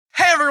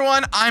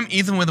everyone, I'm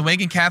Ethan with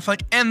Awaken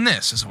Catholic, and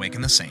this is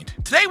Awaken the Saint.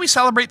 Today we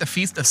celebrate the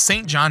feast of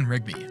St. John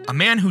Rigby, a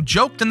man who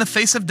joked in the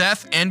face of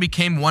death and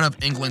became one of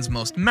England's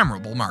most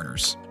memorable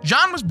martyrs.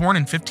 John was born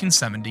in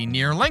 1570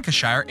 near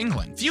Lancashire,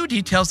 England. Few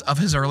details of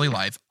his early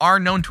life are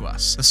known to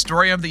us. The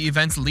story of the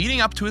events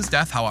leading up to his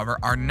death, however,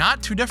 are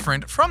not too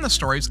different from the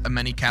stories of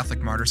many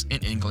Catholic martyrs in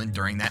England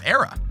during that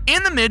era.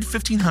 In the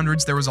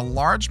mid-1500s, there was a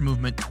large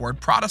movement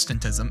toward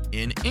Protestantism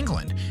in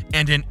England,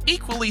 and an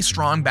equally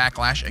strong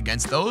backlash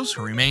against those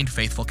who remained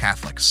faithful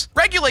Catholics.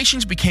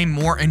 Regulations became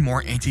more and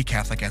more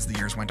anti-Catholic as the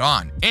years went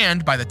on,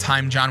 and by the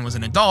time John was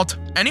an adult,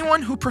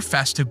 anyone who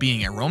professed to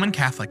being a Roman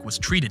Catholic was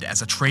treated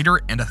as a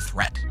traitor and a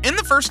threat. In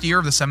the first year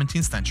of the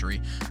 17th century,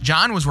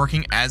 John was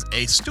working as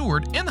a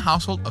steward in the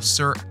household of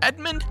Sir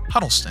Edmund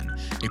Huddleston,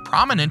 a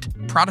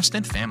prominent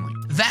Protestant family.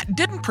 That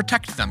didn't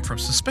protect them from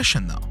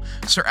suspicion, though.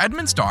 Sir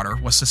Edmund's daughter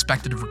was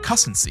suspected of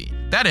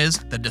recusancy, that is,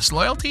 the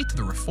disloyalty to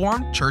the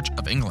Reformed Church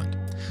of England.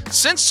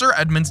 Since Sir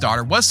Edmund's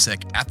daughter was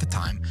sick at the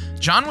time,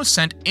 John was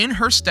sent in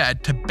her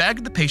stead to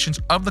beg the patience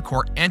of the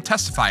court and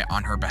testify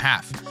on her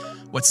behalf.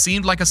 What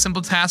seemed like a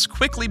simple task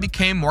quickly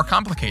became more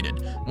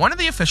complicated. One of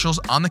the officials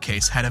on the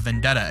case had a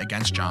vendetta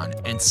against John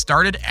and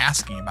started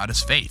asking about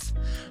his faith.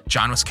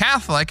 John was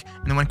Catholic,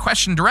 and when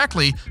questioned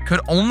directly, could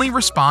only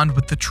respond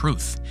with the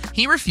truth.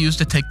 He refused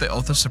to take the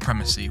oath of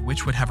supremacy,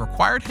 which would have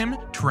required him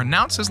to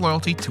renounce his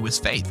loyalty to his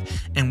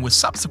faith, and was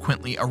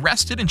subsequently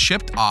arrested and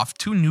shipped off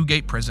to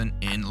Newgate Prison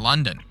in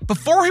London.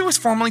 Before he was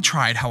formally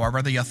tried,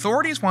 however, the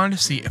authorities wanted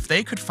to see if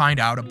they could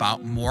find out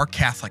about more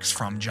Catholics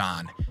from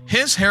John.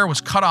 His hair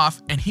was cut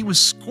off, and he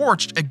was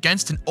scorched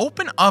against an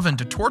open oven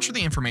to torture the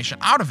information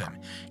out of him.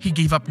 He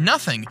gave up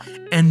nothing,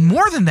 and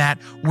more than that,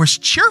 was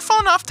cheerful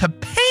enough to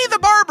pay the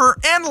barber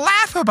and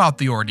laugh about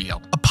the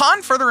ordeal.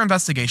 Upon further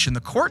investigation,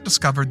 the court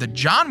discovered that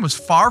John was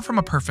far from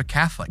a perfect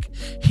Catholic.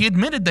 He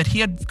admitted that he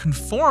had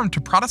conformed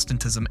to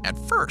Protestantism at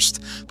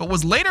first, but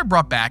was later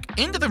brought back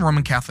into the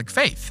Roman Catholic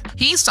faith.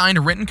 He signed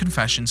a written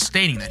confession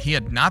stating that he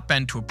had not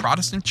been to a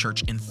Protestant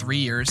church in 3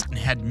 years and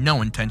had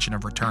no intention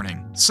of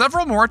returning.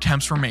 Several more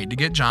attempts were made to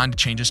get John to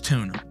change his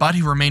tune, but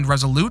he remained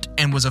resolute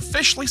and was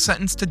officially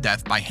sentenced to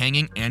death by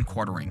hanging and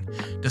quartering.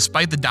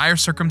 Despite the dire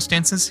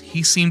circumstances,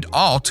 he seemed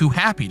all too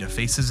happy to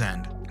face his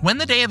end. When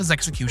the day of his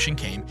execution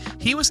came,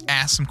 he was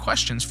asked some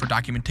questions for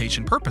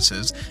documentation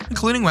purposes,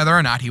 including whether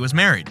or not he was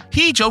married.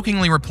 He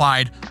jokingly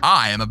replied,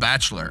 "I am a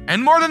bachelor,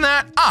 and more than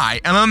that, I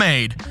am a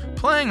maid,"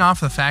 playing off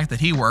the fact that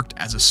he worked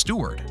as a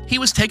steward. He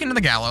was taken to the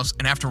gallows,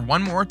 and after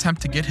one more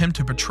attempt to get him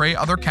to betray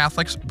other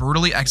Catholics,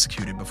 brutally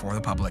executed before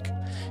the public.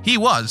 He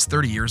was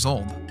 30 years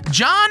old.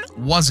 John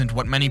wasn't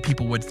what many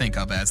people would think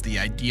of as the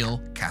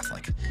ideal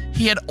Catholic.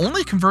 He had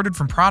only converted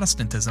from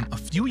Protestantism a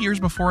few years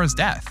before his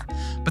death.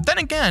 But then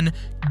again,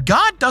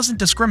 God doesn't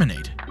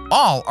discriminate.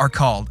 All are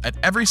called at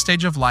every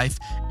stage of life,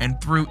 and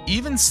through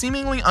even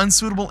seemingly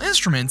unsuitable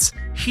instruments,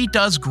 he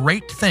does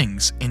great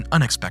things in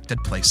unexpected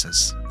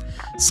places.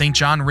 St.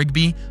 John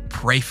Rigby,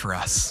 pray for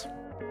us.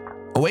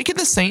 Awaken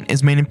the Saint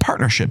is made in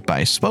partnership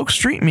by Spoke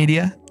Street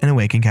Media and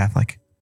Awaken Catholic.